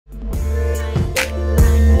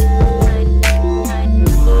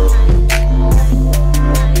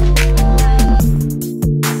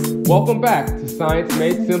Welcome back to Science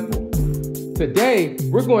Made Simple. Today,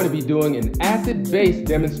 we're going to be doing an acid-base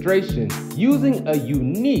demonstration using a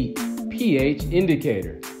unique pH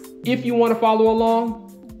indicator. If you want to follow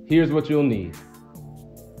along, here's what you'll need.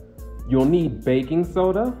 You'll need baking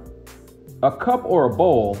soda, a cup or a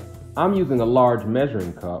bowl. I'm using a large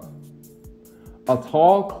measuring cup, a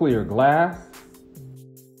tall clear glass,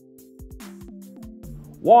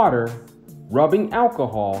 water, rubbing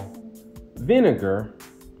alcohol, vinegar.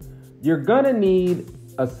 You're gonna need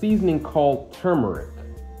a seasoning called turmeric.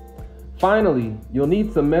 Finally, you'll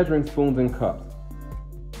need some measuring spoons and cups,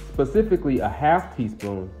 specifically a half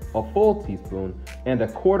teaspoon, a full teaspoon, and a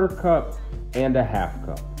quarter cup and a half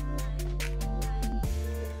cup.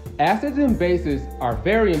 Acids and bases are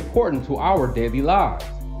very important to our daily lives.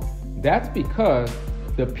 That's because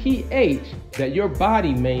the pH that your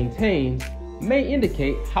body maintains may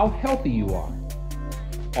indicate how healthy you are.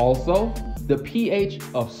 Also, the pH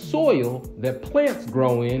of soil that plants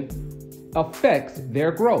grow in affects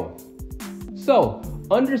their growth. So,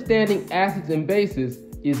 understanding acids and bases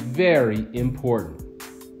is very important.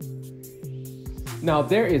 Now,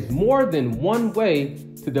 there is more than one way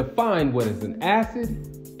to define what is an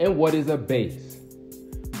acid and what is a base.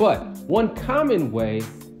 But one common way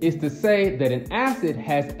is to say that an acid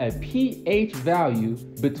has a pH value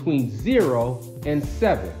between 0 and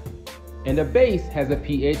 7, and a base has a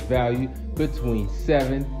pH value between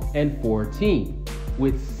 7 and 14,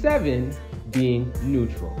 with 7 being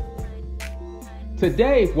neutral.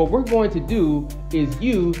 Today, what we're going to do is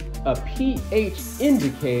use a pH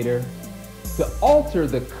indicator to alter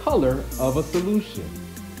the color of a solution.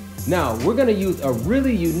 Now, we're going to use a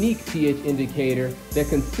really unique pH indicator that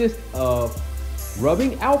consists of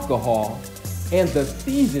rubbing alcohol and the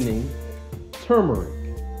seasoning turmeric.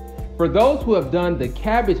 For those who have done the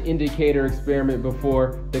cabbage indicator experiment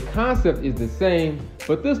before, the concept is the same,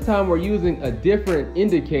 but this time we're using a different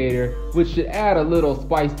indicator, which should add a little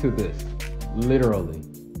spice to this, literally.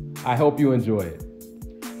 I hope you enjoy it.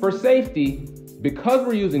 For safety, because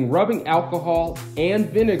we're using rubbing alcohol and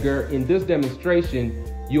vinegar in this demonstration,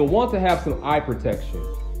 you'll want to have some eye protection.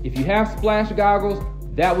 If you have splash goggles,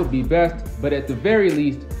 that would be best, but at the very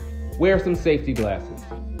least, wear some safety glasses.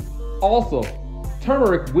 Also,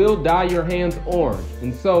 turmeric will dye your hands orange,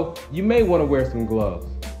 and so you may want to wear some gloves.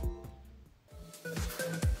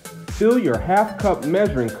 Fill your half cup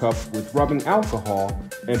measuring cup with rubbing alcohol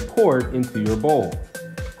and pour it into your bowl.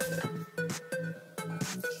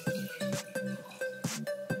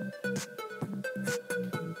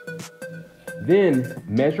 Then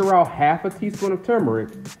measure out half a teaspoon of turmeric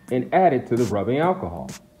and add it to the rubbing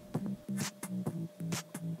alcohol.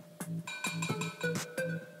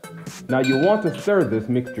 Now you'll want to stir this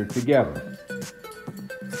mixture together.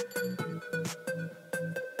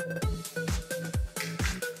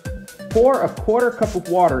 Pour a quarter cup of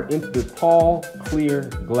water into the tall, clear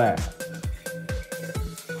glass.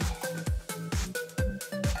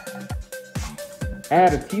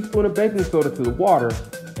 Add a teaspoon of baking soda to the water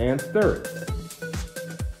and stir it.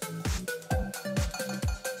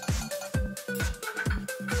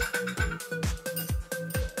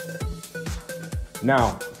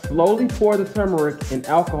 Now, slowly pour the turmeric and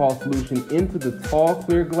alcohol solution into the tall,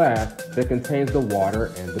 clear glass that contains the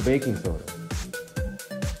water and the baking soda.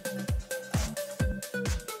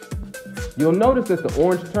 You'll notice that the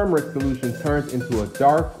orange turmeric solution turns into a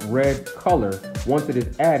dark red color once it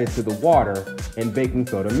is added to the water and baking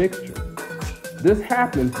soda mixture. This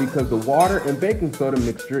happens because the water and baking soda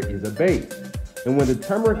mixture is a base, and when the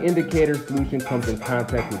turmeric indicator solution comes in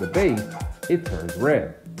contact with a base, it turns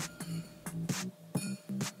red.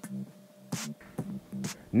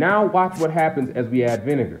 Now watch what happens as we add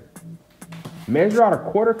vinegar. Measure out a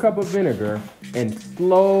quarter cup of vinegar and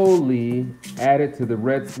slowly add it to the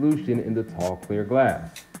red solution in the tall clear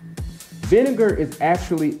glass. Vinegar is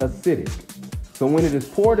actually acidic, so when it is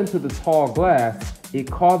poured into the tall glass, it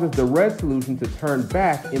causes the red solution to turn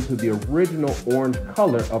back into the original orange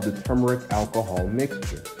color of the turmeric alcohol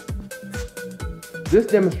mixture. This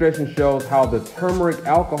demonstration shows how the turmeric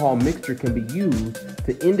alcohol mixture can be used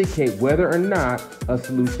to indicate whether or not a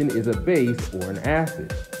solution is a base or an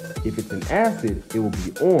acid. If it's an acid, it will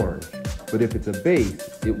be orange, but if it's a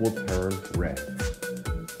base, it will turn red.